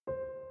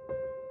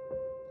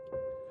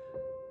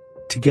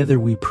Together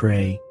we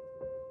pray,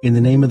 in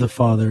the name of the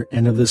Father,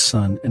 and of the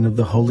Son, and of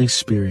the Holy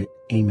Spirit.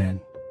 Amen.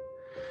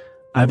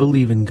 I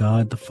believe in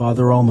God, the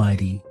Father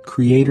Almighty,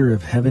 creator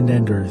of heaven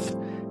and earth,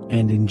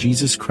 and in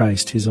Jesus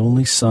Christ, his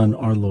only Son,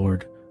 our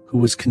Lord, who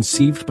was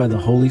conceived by the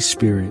Holy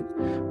Spirit,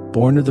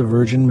 born of the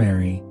Virgin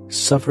Mary,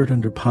 suffered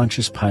under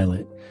Pontius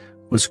Pilate,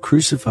 was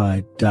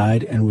crucified,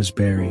 died, and was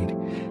buried.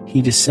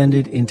 He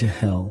descended into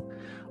hell.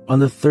 On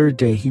the third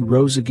day he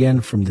rose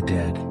again from the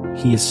dead.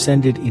 He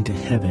ascended into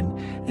heaven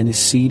and is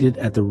seated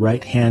at the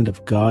right hand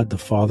of God the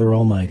Father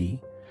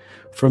Almighty.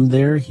 From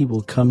there he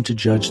will come to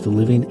judge the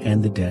living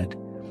and the dead.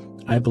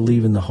 I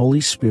believe in the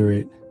Holy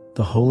Spirit,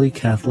 the Holy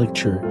Catholic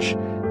Church,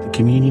 the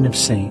communion of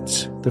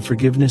saints, the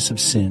forgiveness of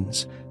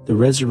sins, the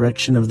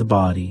resurrection of the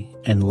body,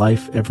 and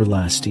life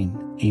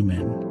everlasting.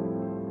 Amen.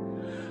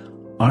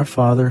 Our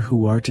Father,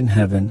 who art in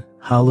heaven,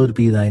 hallowed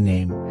be thy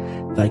name.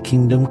 Thy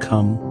kingdom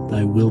come,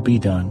 thy will be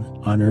done,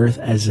 on earth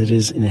as it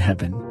is in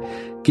heaven.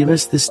 Give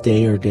us this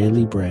day our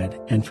daily bread,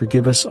 and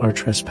forgive us our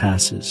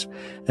trespasses,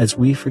 as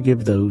we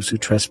forgive those who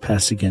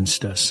trespass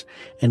against us.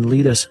 And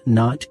lead us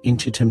not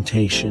into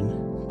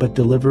temptation, but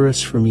deliver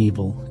us from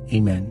evil.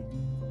 Amen.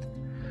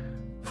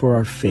 For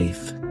our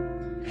faith.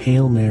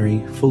 Hail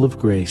Mary, full of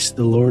grace,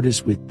 the Lord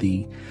is with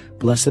thee.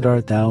 Blessed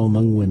art thou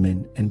among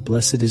women, and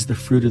blessed is the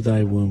fruit of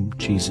thy womb,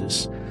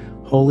 Jesus.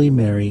 Holy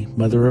Mary,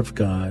 Mother of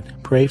God,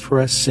 pray for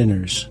us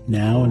sinners,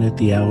 now and at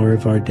the hour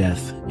of our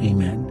death.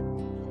 Amen.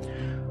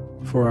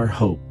 For our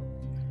hope.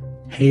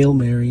 Hail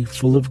Mary,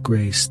 full of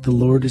grace, the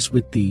Lord is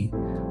with thee.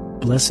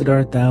 Blessed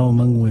art thou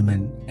among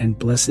women, and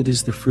blessed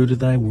is the fruit of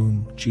thy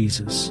womb,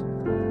 Jesus.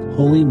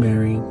 Holy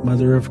Mary,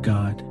 Mother of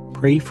God,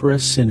 pray for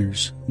us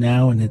sinners,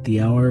 now and at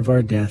the hour of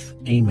our death.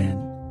 Amen.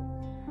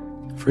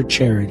 For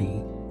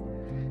charity.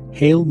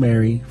 Hail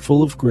Mary,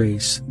 full of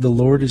grace, the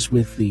Lord is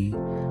with thee.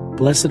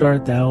 Blessed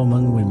art thou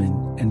among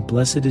women, and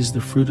blessed is the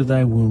fruit of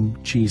thy womb,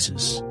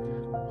 Jesus.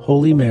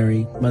 Holy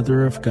Mary,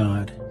 Mother of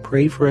God,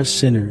 pray for us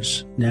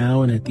sinners,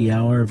 now and at the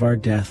hour of our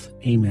death.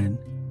 Amen.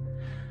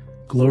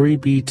 Glory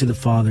be to the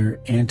Father,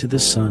 and to the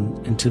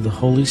Son, and to the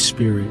Holy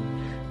Spirit,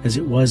 as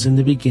it was in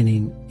the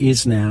beginning,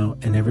 is now,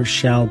 and ever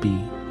shall be,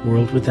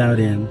 world without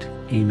end.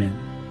 Amen.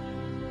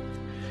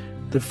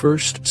 The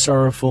first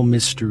sorrowful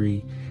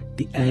mystery,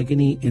 the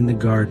agony in the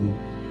garden.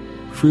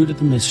 Fruit of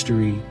the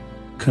mystery,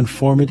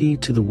 conformity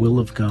to the will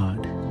of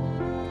God.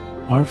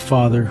 Our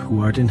Father,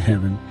 who art in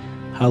heaven,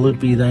 hallowed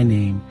be thy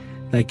name.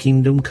 Thy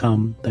kingdom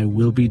come, thy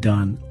will be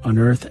done, on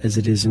earth as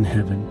it is in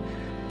heaven.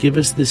 Give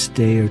us this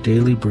day our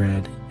daily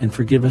bread, and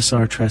forgive us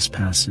our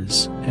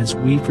trespasses, as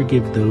we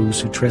forgive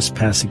those who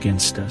trespass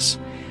against us.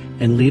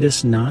 And lead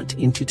us not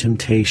into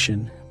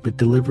temptation, but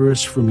deliver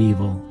us from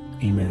evil.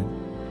 Amen.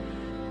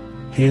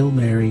 Hail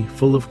Mary,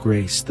 full of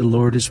grace, the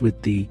Lord is with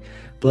thee.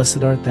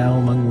 Blessed art thou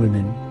among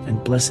women,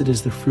 and blessed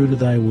is the fruit of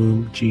thy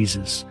womb,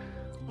 Jesus.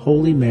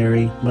 Holy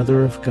Mary,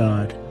 Mother of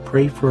God,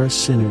 pray for us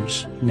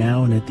sinners,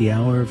 now and at the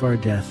hour of our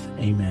death.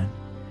 Amen.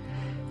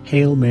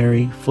 Hail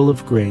Mary, full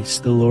of grace,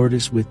 the Lord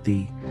is with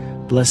thee.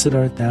 Blessed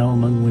art thou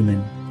among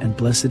women, and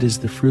blessed is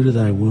the fruit of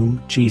thy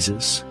womb,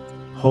 Jesus.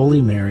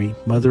 Holy Mary,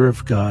 Mother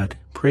of God,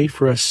 pray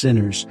for us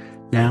sinners,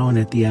 now and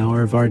at the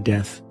hour of our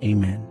death.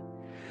 Amen.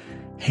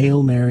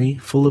 Hail Mary,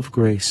 full of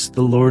grace,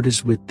 the Lord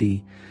is with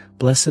thee.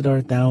 Blessed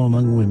art thou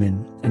among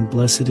women, and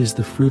blessed is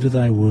the fruit of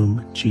thy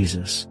womb,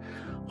 Jesus.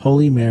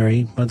 Holy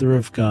Mary, Mother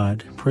of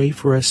God, pray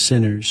for us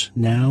sinners,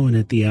 now and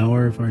at the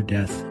hour of our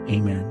death.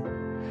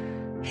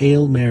 Amen.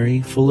 Hail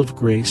Mary, full of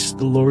grace,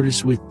 the Lord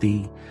is with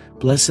thee.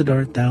 Blessed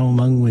art thou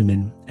among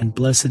women, and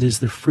blessed is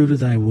the fruit of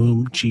thy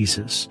womb,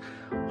 Jesus.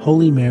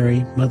 Holy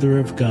Mary, Mother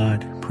of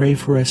God, pray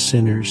for us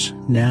sinners,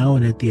 now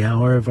and at the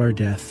hour of our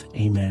death.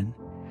 Amen.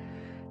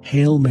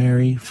 Hail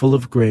Mary, full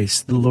of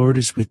grace, the Lord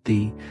is with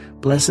thee.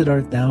 Blessed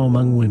art thou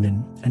among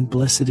women, and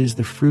blessed is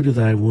the fruit of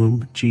thy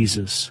womb,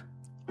 Jesus.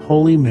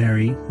 Holy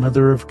Mary,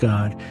 Mother of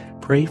God,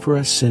 pray for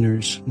us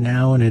sinners,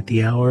 now and at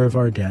the hour of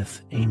our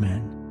death.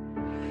 Amen.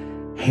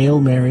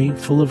 Hail Mary,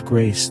 full of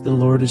grace, the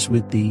Lord is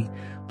with thee.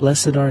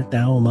 Blessed art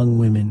thou among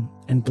women,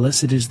 and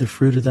blessed is the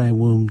fruit of thy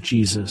womb,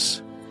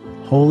 Jesus.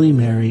 Holy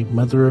Mary,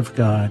 Mother of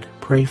God,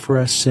 pray for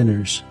us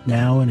sinners,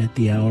 now and at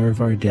the hour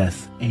of our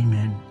death.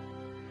 Amen.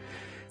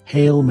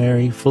 Hail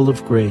Mary, full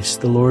of grace,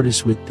 the Lord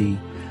is with thee.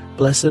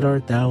 Blessed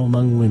art thou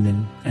among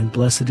women, and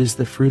blessed is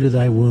the fruit of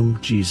thy womb,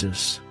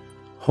 Jesus.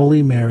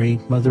 Holy Mary,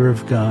 Mother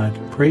of God,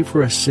 pray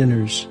for us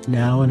sinners,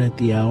 now and at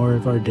the hour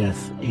of our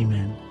death.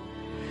 Amen.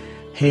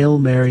 Hail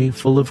Mary,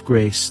 full of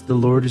grace, the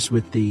Lord is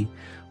with thee.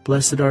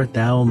 Blessed art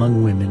thou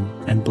among women,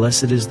 and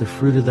blessed is the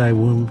fruit of thy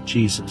womb,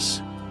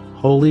 Jesus.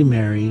 Holy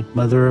Mary,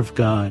 Mother of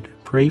God,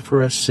 pray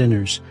for us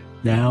sinners,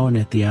 now and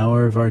at the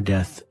hour of our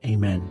death.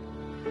 Amen.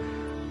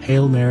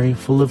 Hail Mary,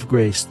 full of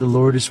grace, the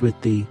Lord is with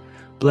thee.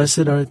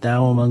 Blessed art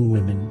thou among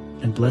women,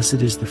 and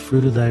blessed is the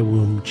fruit of thy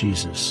womb,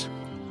 Jesus.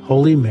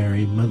 Holy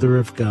Mary, Mother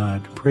of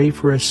God, pray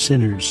for us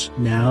sinners,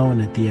 now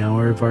and at the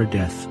hour of our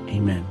death.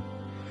 Amen.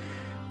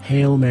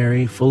 Hail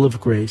Mary, full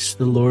of grace,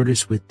 the Lord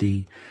is with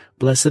thee.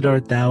 Blessed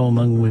art thou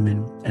among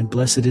women, and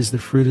blessed is the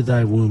fruit of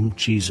thy womb,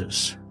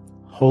 Jesus.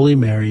 Holy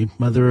Mary,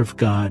 Mother of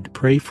God,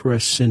 pray for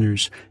us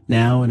sinners,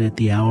 now and at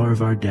the hour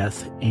of our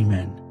death.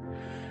 Amen.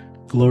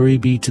 Glory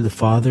be to the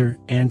Father,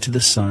 and to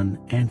the Son,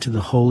 and to the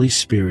Holy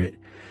Spirit,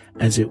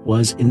 as it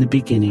was in the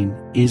beginning,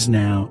 is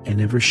now, and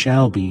ever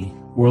shall be,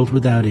 world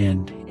without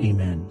end.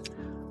 Amen.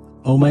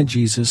 O my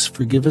Jesus,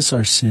 forgive us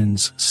our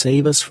sins,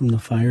 save us from the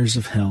fires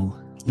of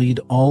hell, lead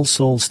all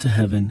souls to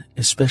heaven,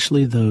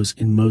 especially those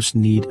in most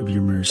need of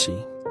your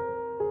mercy.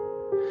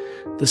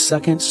 The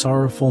second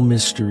sorrowful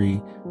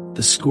mystery,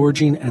 the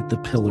scourging at the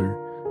pillar,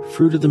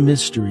 fruit of the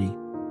mystery,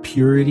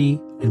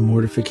 purity and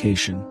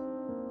mortification.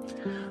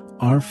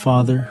 Our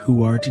Father,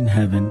 who art in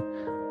heaven,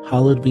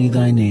 hallowed be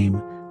thy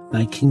name.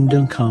 Thy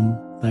kingdom come,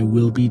 thy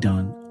will be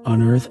done,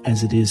 on earth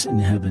as it is in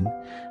heaven.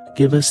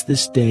 Give us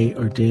this day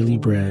our daily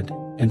bread,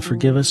 and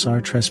forgive us our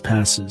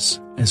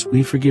trespasses, as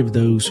we forgive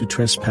those who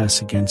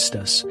trespass against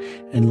us.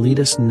 And lead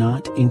us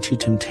not into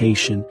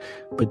temptation,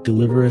 but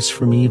deliver us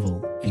from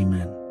evil.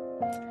 Amen.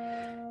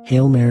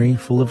 Hail Mary,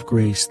 full of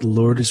grace, the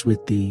Lord is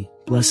with thee.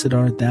 Blessed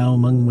art thou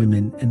among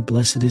women, and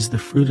blessed is the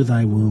fruit of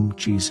thy womb,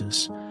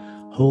 Jesus.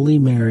 Holy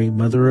Mary,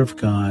 Mother of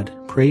God,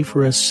 pray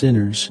for us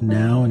sinners,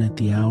 now and at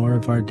the hour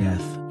of our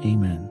death.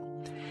 Amen.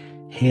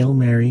 Hail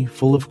Mary,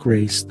 full of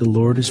grace, the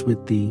Lord is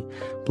with thee.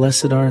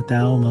 Blessed art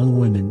thou among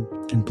women,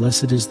 and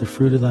blessed is the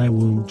fruit of thy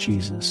womb,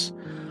 Jesus.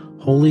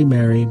 Holy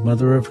Mary,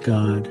 Mother of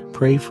God,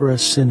 pray for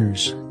us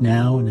sinners,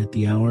 now and at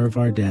the hour of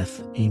our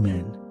death.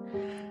 Amen.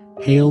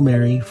 Hail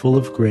Mary, full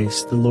of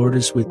grace, the Lord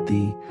is with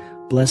thee.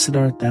 Blessed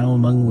art thou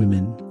among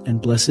women, and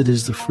blessed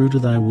is the fruit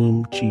of thy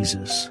womb,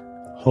 Jesus.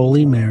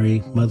 Holy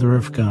Mary, Mother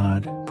of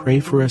God, pray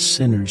for us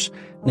sinners,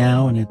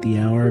 now and at the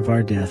hour of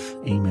our death.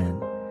 Amen.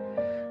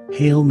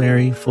 Hail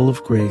Mary, full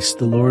of grace,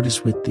 the Lord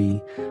is with thee.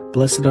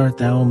 Blessed art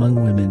thou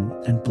among women,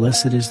 and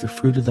blessed is the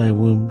fruit of thy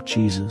womb,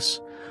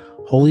 Jesus.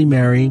 Holy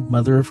Mary,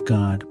 Mother of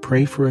God,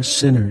 pray for us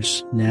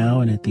sinners,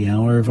 now and at the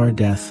hour of our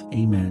death.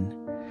 Amen.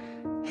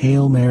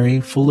 Hail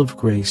Mary, full of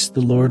grace, the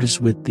Lord is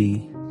with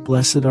thee.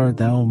 Blessed art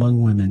thou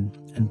among women,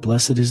 and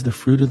blessed is the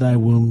fruit of thy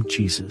womb,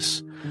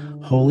 Jesus.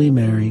 Holy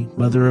Mary,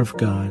 Mother of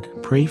God,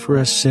 pray for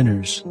us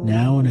sinners,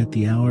 now and at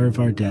the hour of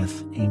our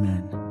death.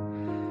 Amen.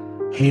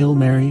 Hail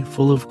Mary,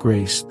 full of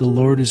grace, the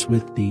Lord is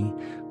with thee.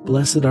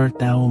 Blessed art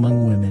thou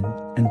among women,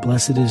 and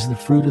blessed is the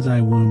fruit of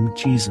thy womb,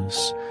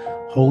 Jesus.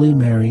 Holy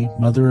Mary,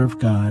 Mother of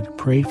God,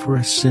 pray for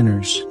us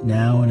sinners,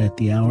 now and at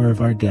the hour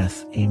of our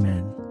death.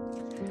 Amen.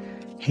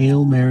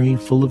 Hail Mary,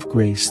 full of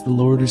grace, the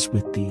Lord is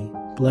with thee.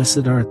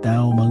 Blessed art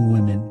thou among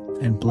women,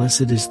 and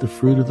blessed is the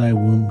fruit of thy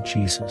womb,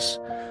 Jesus.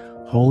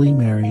 Holy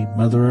Mary,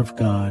 Mother of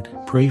God,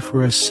 pray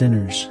for us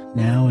sinners,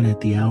 now and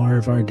at the hour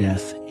of our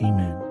death.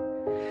 Amen.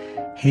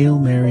 Hail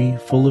Mary,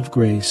 full of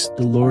grace,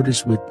 the Lord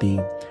is with thee.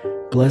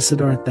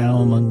 Blessed art thou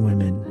among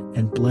women,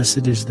 and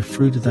blessed is the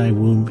fruit of thy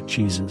womb,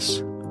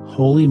 Jesus.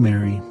 Holy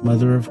Mary,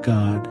 Mother of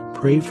God,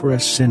 pray for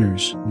us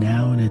sinners,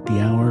 now and at the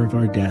hour of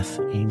our death.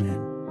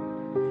 Amen.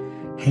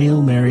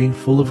 Hail Mary,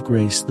 full of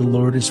grace, the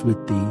Lord is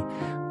with thee.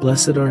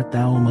 Blessed art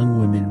thou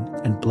among women,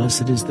 and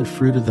blessed is the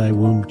fruit of thy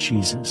womb,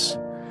 Jesus.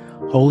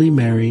 Holy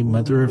Mary,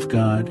 Mother of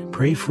God,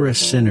 pray for us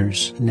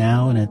sinners,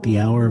 now and at the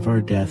hour of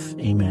our death.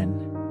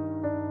 Amen.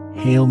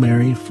 Hail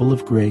Mary, full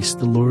of grace,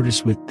 the Lord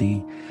is with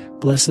thee.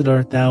 Blessed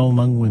art thou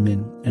among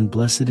women, and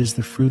blessed is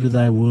the fruit of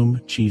thy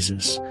womb,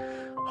 Jesus.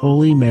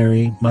 Holy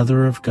Mary,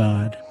 Mother of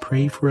God,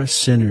 pray for us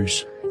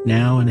sinners,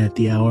 now and at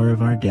the hour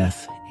of our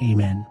death.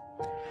 Amen.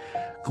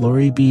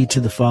 Glory be to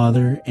the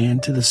Father,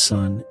 and to the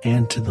Son,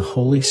 and to the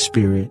Holy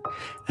Spirit,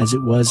 as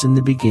it was in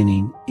the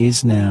beginning,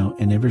 is now,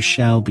 and ever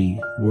shall be,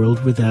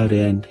 world without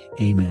end.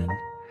 Amen.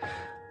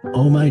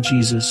 O my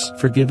Jesus,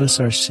 forgive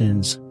us our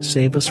sins,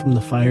 save us from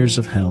the fires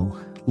of hell,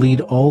 lead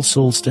all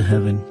souls to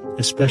heaven,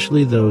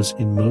 especially those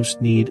in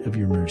most need of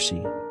your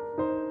mercy.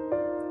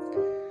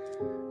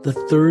 The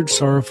third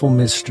sorrowful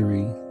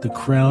mystery, the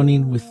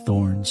crowning with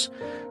thorns,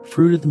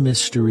 fruit of the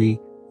mystery,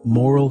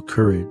 moral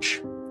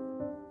courage.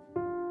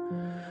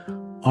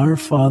 Our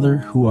Father,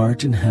 who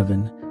art in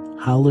heaven,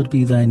 hallowed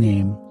be thy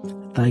name.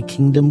 Thy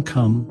kingdom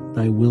come,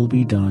 thy will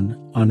be done,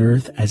 on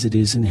earth as it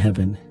is in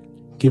heaven.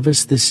 Give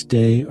us this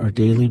day our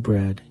daily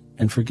bread,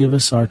 and forgive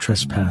us our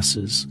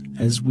trespasses,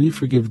 as we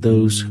forgive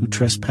those who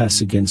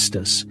trespass against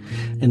us.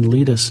 And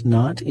lead us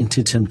not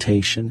into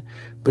temptation,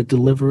 but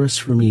deliver us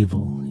from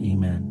evil.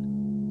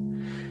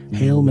 Amen.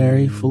 Hail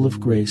Mary, full of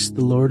grace,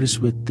 the Lord is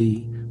with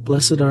thee.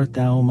 Blessed art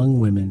thou among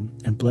women,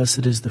 and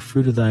blessed is the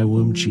fruit of thy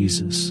womb,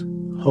 Jesus.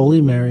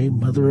 Holy Mary,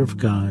 Mother of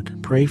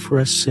God, pray for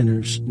us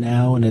sinners,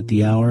 now and at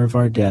the hour of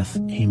our death.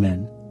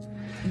 Amen.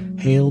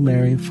 Hail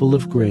Mary, full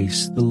of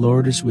grace, the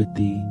Lord is with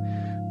thee.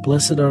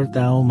 Blessed art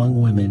thou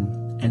among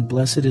women, and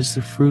blessed is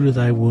the fruit of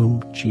thy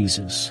womb,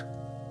 Jesus.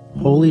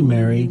 Holy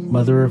Mary,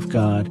 Mother of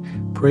God,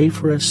 pray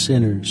for us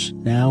sinners,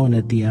 now and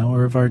at the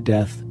hour of our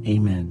death.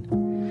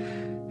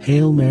 Amen.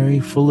 Hail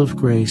Mary, full of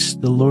grace,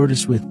 the Lord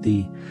is with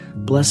thee.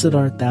 Blessed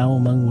art thou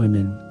among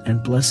women,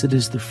 and blessed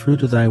is the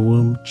fruit of thy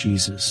womb,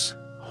 Jesus.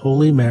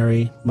 Holy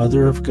Mary,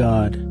 Mother of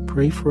God,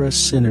 pray for us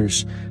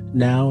sinners,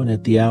 now and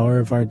at the hour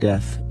of our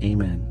death.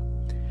 Amen.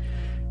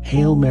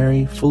 Hail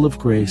Mary, full of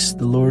grace,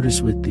 the Lord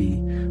is with thee.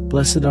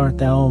 Blessed art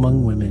thou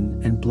among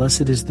women, and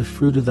blessed is the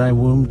fruit of thy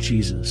womb,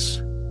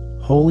 Jesus.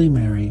 Holy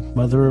Mary,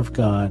 Mother of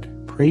God,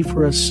 pray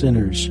for us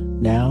sinners,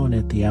 now and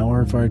at the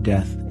hour of our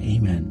death.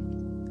 Amen.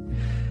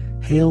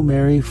 Hail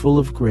Mary, full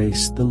of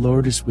grace, the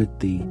Lord is with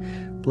thee.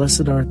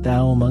 Blessed art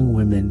thou among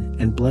women,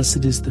 and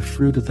blessed is the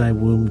fruit of thy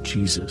womb,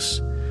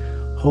 Jesus.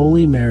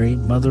 Holy Mary,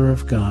 Mother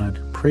of God,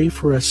 pray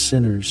for us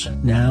sinners,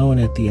 now and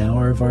at the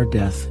hour of our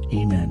death.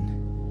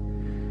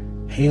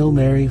 Amen. Hail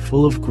Mary,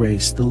 full of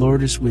grace, the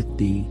Lord is with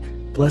thee.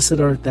 Blessed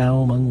art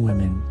thou among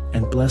women,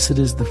 and blessed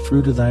is the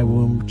fruit of thy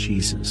womb,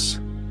 Jesus.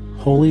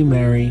 Holy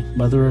Mary,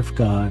 Mother of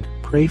God,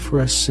 pray for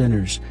us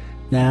sinners,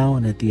 now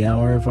and at the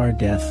hour of our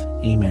death.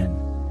 Amen.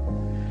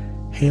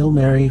 Hail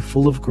Mary,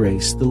 full of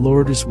grace, the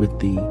Lord is with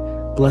thee.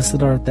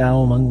 Blessed art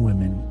thou among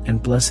women,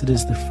 and blessed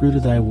is the fruit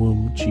of thy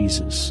womb,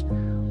 Jesus.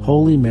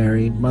 Holy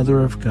Mary, Mother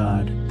of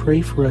God,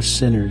 pray for us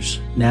sinners,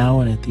 now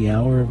and at the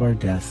hour of our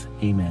death.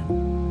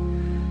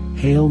 Amen.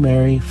 Hail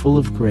Mary, full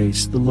of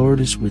grace, the Lord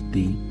is with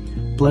thee.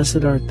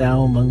 Blessed art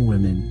thou among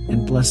women,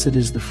 and blessed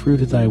is the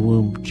fruit of thy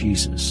womb,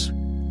 Jesus.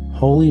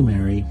 Holy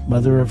Mary,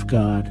 Mother of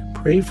God,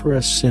 pray for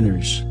us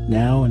sinners,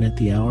 now and at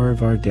the hour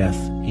of our death.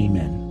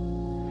 Amen.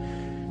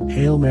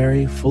 Hail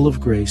Mary, full of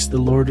grace, the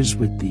Lord is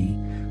with thee.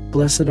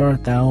 Blessed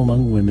art thou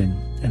among women,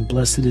 and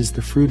blessed is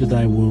the fruit of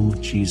thy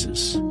womb,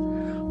 Jesus.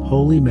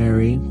 Holy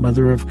Mary,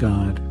 Mother of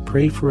God,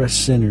 pray for us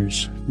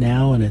sinners,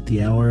 now and at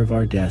the hour of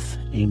our death.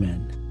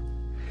 Amen.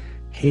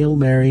 Hail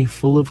Mary,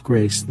 full of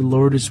grace, the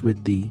Lord is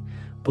with thee.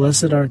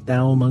 Blessed art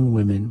thou among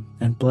women,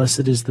 and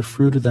blessed is the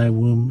fruit of thy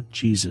womb,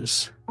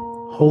 Jesus.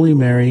 Holy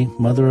Mary,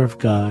 Mother of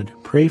God,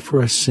 pray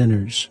for us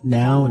sinners,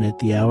 now and at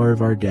the hour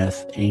of our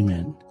death.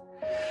 Amen.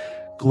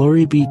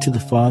 Glory be to the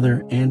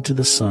Father, and to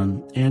the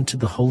Son, and to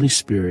the Holy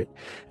Spirit,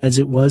 as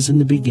it was in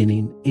the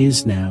beginning,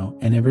 is now,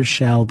 and ever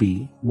shall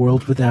be,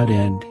 world without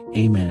end.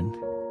 Amen.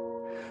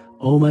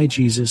 O my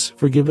Jesus,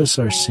 forgive us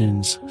our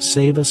sins,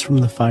 save us from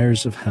the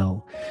fires of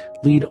hell,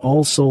 lead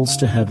all souls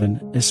to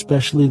heaven,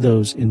 especially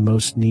those in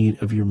most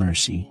need of your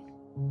mercy.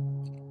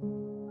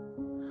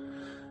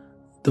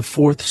 The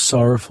fourth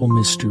sorrowful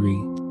mystery,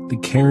 the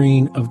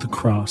carrying of the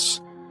cross.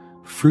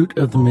 Fruit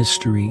of the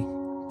mystery,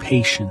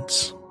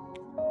 patience.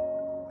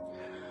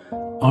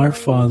 Our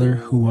Father,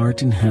 who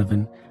art in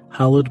heaven,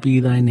 hallowed be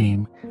thy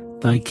name.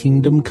 Thy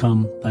kingdom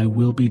come, thy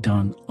will be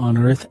done, on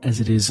earth as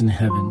it is in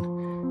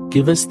heaven.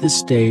 Give us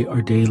this day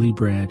our daily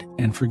bread,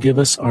 and forgive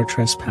us our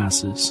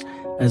trespasses,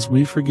 as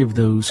we forgive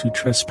those who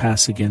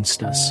trespass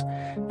against us.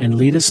 And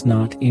lead us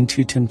not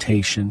into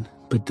temptation,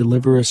 but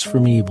deliver us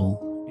from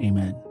evil.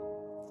 Amen.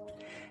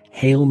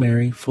 Hail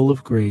Mary, full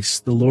of grace,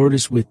 the Lord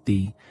is with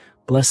thee.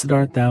 Blessed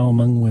art thou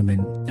among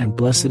women, and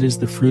blessed is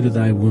the fruit of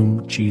thy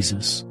womb,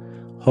 Jesus.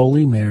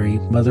 Holy Mary,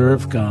 Mother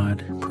of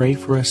God, pray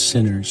for us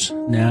sinners,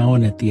 now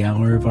and at the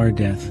hour of our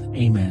death.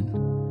 Amen.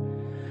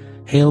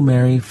 Hail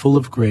Mary, full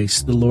of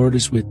grace, the Lord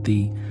is with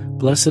thee.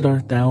 Blessed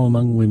art thou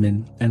among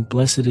women, and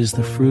blessed is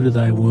the fruit of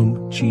thy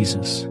womb,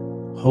 Jesus.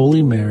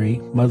 Holy Mary,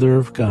 Mother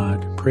of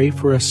God, pray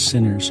for us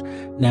sinners,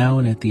 now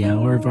and at the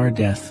hour of our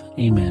death.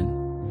 Amen.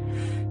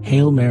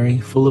 Hail Mary,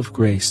 full of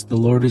grace, the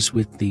Lord is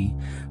with thee.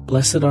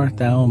 Blessed art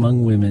thou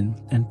among women,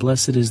 and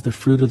blessed is the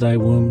fruit of thy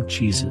womb,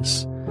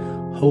 Jesus.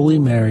 Holy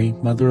Mary,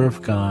 Mother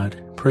of God,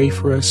 pray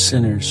for us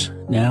sinners,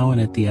 now and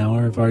at the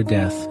hour of our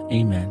death.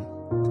 Amen.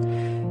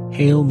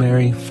 Hail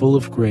Mary, full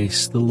of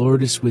grace, the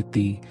Lord is with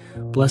thee.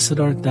 Blessed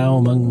art thou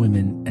among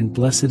women, and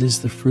blessed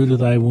is the fruit of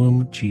thy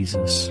womb,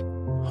 Jesus.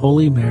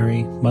 Holy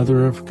Mary,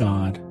 Mother of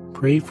God,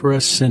 pray for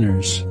us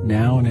sinners,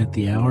 now and at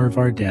the hour of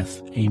our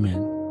death.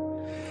 Amen.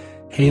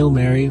 Hail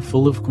Mary,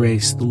 full of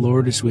grace, the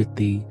Lord is with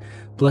thee.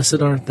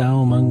 Blessed art thou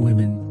among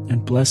women,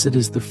 and blessed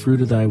is the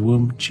fruit of thy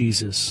womb,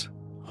 Jesus.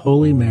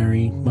 Holy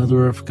Mary,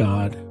 Mother of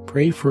God,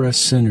 pray for us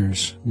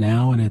sinners,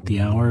 now and at the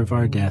hour of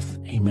our death.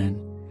 Amen.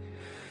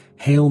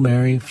 Hail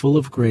Mary, full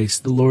of grace,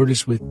 the Lord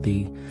is with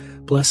thee.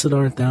 Blessed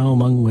art thou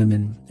among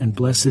women, and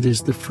blessed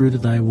is the fruit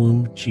of thy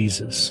womb,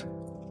 Jesus.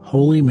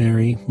 Holy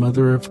Mary,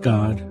 Mother of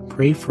God,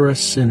 pray for us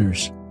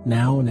sinners,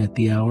 now and at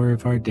the hour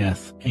of our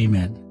death.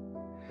 Amen.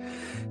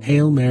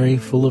 Hail Mary,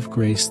 full of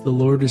grace, the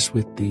Lord is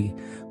with thee.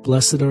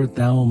 Blessed art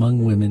thou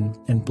among women,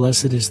 and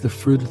blessed is the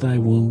fruit of thy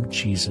womb,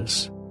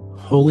 Jesus.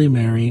 Holy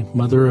Mary,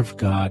 Mother of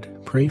God,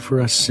 pray for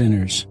us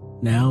sinners,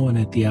 now and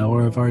at the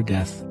hour of our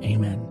death.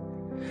 Amen.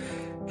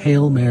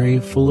 Hail Mary,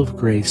 full of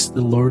grace,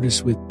 the Lord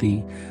is with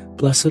thee.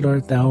 Blessed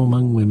art thou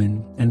among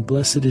women, and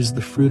blessed is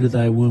the fruit of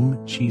thy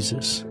womb,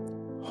 Jesus.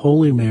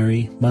 Holy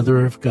Mary,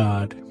 Mother of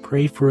God,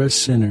 pray for us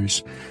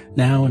sinners,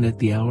 now and at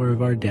the hour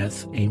of our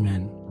death.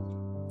 Amen.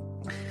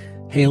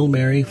 Hail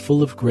Mary,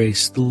 full of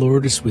grace, the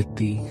Lord is with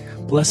thee.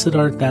 Blessed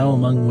art thou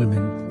among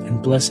women,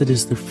 and blessed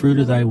is the fruit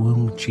of thy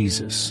womb,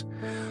 Jesus.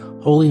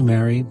 Holy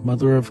Mary,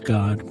 Mother of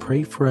God,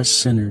 pray for us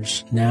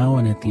sinners, now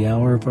and at the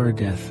hour of our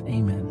death.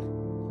 Amen.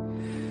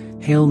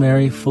 Hail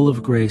Mary, full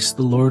of grace,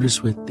 the Lord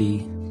is with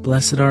thee.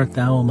 Blessed art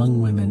thou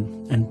among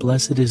women, and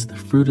blessed is the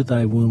fruit of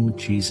thy womb,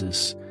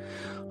 Jesus.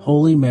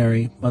 Holy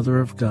Mary, Mother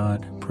of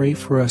God, pray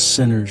for us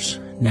sinners,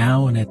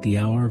 now and at the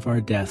hour of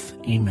our death.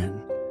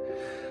 Amen.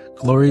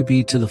 Glory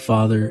be to the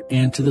Father,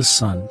 and to the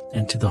Son,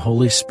 and to the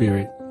Holy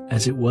Spirit,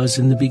 as it was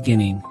in the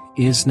beginning,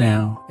 is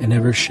now, and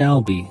ever shall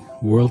be,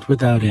 world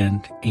without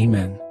end.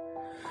 Amen.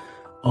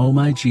 O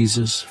my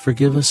Jesus,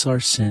 forgive us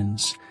our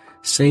sins,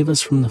 save us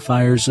from the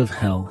fires of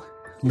hell,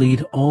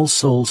 lead all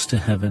souls to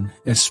heaven,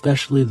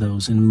 especially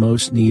those in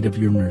most need of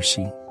your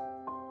mercy.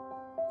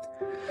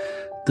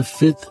 The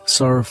fifth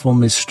sorrowful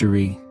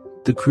mystery,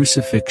 the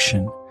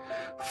Crucifixion,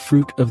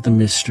 fruit of the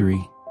mystery,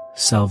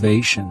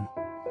 salvation.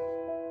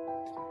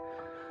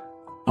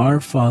 Our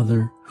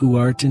Father, who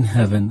art in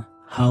heaven,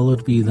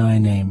 hallowed be thy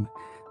name.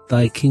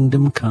 Thy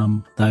kingdom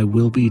come, thy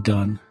will be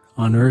done,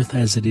 on earth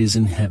as it is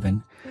in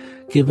heaven.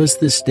 Give us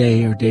this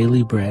day our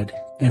daily bread,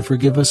 and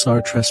forgive us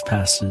our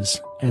trespasses,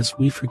 as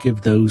we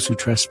forgive those who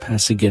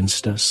trespass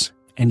against us.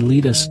 And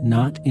lead us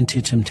not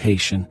into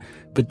temptation,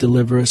 but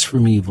deliver us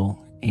from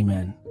evil.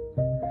 Amen.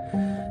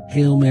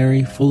 Hail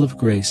Mary, full of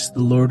grace,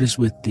 the Lord is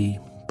with thee.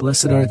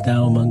 Blessed art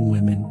thou among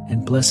women,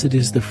 and blessed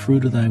is the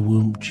fruit of thy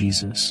womb,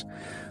 Jesus.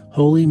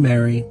 Holy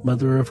Mary,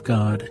 Mother of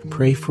God,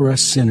 pray for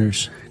us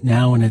sinners,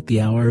 now and at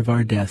the hour of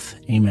our death.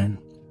 Amen.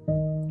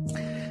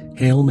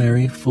 Hail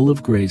Mary, full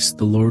of grace,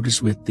 the Lord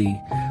is with thee.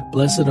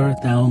 Blessed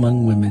art thou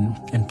among women,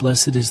 and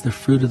blessed is the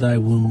fruit of thy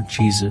womb,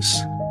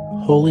 Jesus.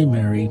 Holy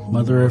Mary,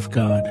 Mother of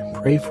God,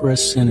 pray for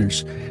us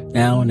sinners,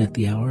 now and at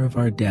the hour of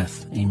our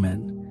death.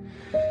 Amen.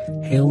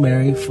 Hail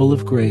Mary, full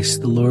of grace,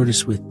 the Lord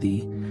is with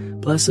thee.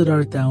 Blessed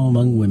art thou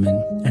among women,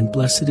 and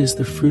blessed is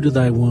the fruit of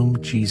thy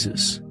womb,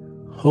 Jesus.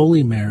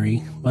 Holy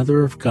Mary,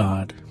 Mother of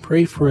God,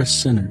 pray for us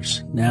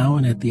sinners, now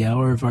and at the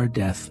hour of our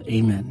death.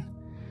 Amen.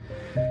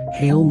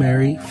 Hail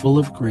Mary, full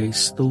of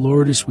grace, the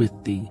Lord is with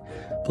thee.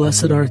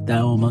 Blessed art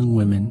thou among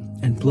women,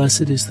 and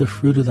blessed is the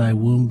fruit of thy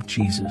womb,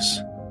 Jesus.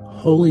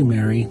 Holy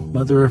Mary,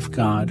 Mother of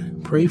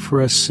God, pray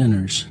for us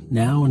sinners,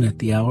 now and at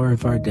the hour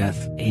of our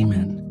death.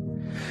 Amen.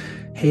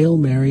 Hail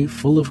Mary,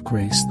 full of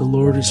grace, the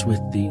Lord is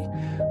with thee.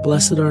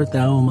 Blessed art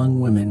thou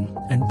among women,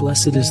 and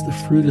blessed is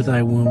the fruit of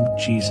thy womb,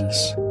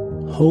 Jesus.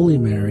 Holy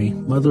Mary,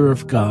 Mother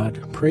of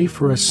God, pray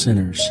for us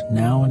sinners,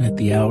 now and at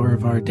the hour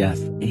of our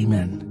death.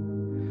 Amen.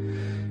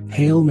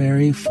 Hail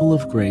Mary, full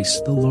of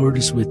grace, the Lord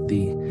is with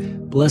thee.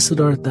 Blessed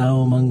art thou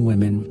among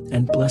women,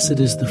 and blessed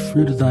is the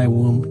fruit of thy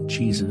womb,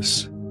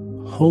 Jesus.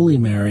 Holy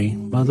Mary,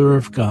 Mother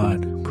of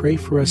God, pray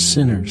for us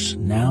sinners,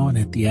 now and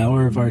at the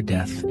hour of our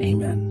death.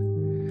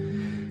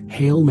 Amen.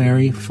 Hail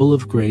Mary, full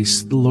of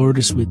grace, the Lord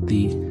is with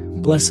thee.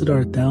 Blessed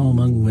art thou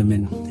among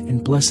women,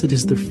 and blessed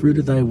is the fruit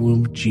of thy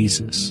womb,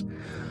 Jesus.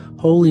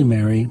 Holy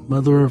Mary,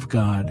 Mother of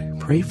God,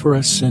 pray for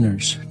us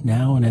sinners,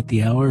 now and at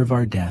the hour of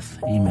our death.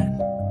 Amen.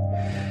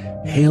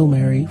 Hail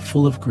Mary,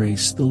 full of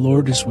grace, the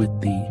Lord is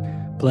with thee.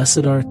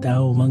 Blessed art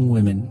thou among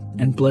women,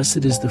 and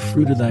blessed is the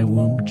fruit of thy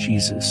womb,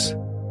 Jesus.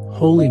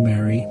 Holy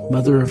Mary,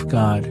 Mother of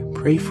God,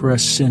 pray for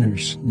us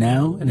sinners,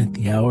 now and at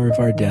the hour of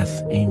our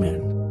death.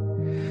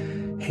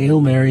 Amen.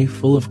 Hail Mary,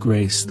 full of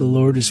grace, the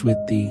Lord is with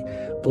thee.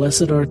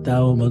 Blessed art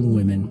thou among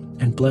women,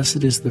 and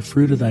blessed is the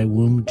fruit of thy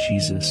womb,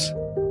 Jesus.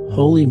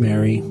 Holy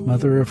Mary,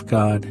 Mother of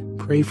God,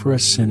 pray for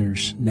us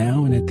sinners,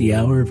 now and at the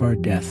hour of our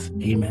death.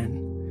 Amen.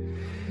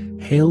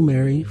 Hail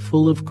Mary,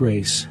 full of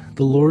grace,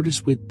 the Lord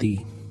is with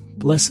thee.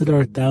 Blessed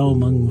art thou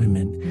among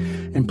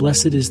women, and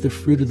blessed is the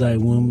fruit of thy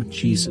womb,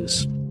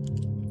 Jesus.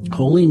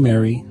 Holy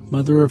Mary,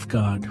 Mother of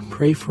God,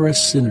 pray for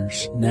us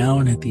sinners, now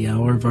and at the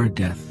hour of our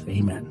death.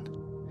 Amen.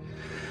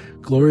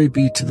 Glory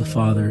be to the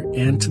Father,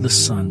 and to the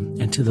Son,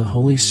 and to the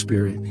Holy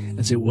Spirit,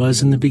 as it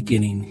was in the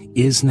beginning,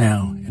 is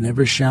now, and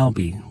ever shall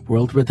be,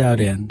 world without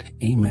end.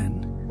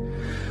 Amen.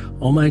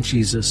 O my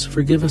Jesus,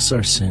 forgive us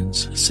our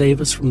sins, save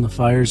us from the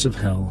fires of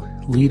hell,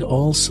 lead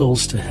all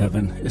souls to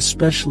heaven,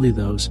 especially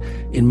those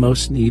in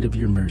most need of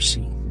your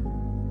mercy.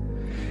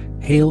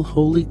 Hail,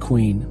 Holy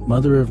Queen,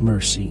 Mother of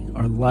Mercy,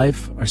 our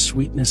life, our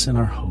sweetness, and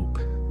our hope.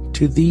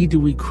 To thee do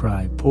we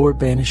cry, poor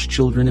banished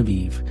children of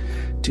Eve.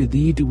 To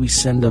thee do we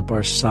send up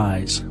our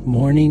sighs,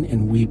 mourning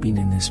and weeping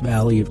in this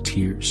valley of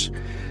tears.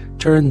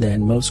 Turn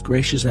then, most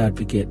gracious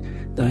Advocate,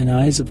 thine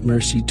eyes of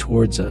mercy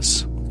towards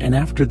us, and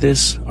after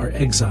this our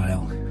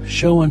exile,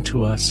 show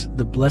unto us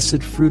the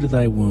blessed fruit of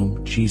thy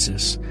womb,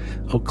 Jesus.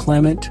 O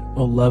clement,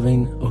 O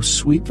loving, O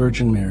sweet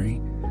Virgin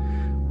Mary,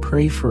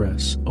 pray for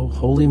us, O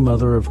Holy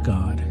Mother of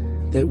God,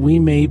 that we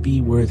may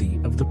be worthy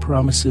of the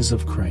promises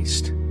of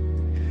Christ.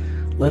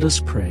 Let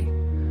us pray.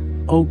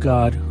 O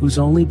God, whose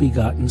only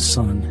begotten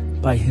Son,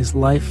 by his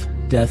life,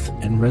 death,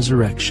 and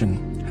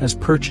resurrection, has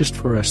purchased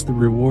for us the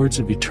rewards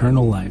of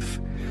eternal life,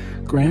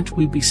 grant,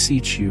 we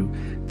beseech you,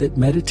 that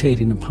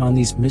meditating upon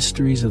these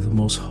mysteries of the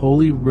most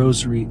holy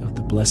Rosary of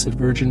the Blessed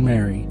Virgin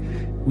Mary,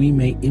 we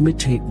may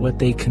imitate what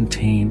they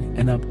contain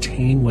and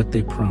obtain what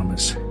they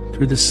promise.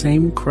 Through the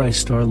same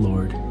Christ our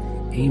Lord.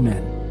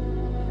 Amen.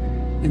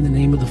 In the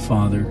name of the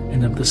Father,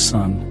 and of the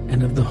Son,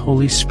 and of the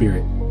Holy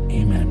Spirit.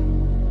 Amen.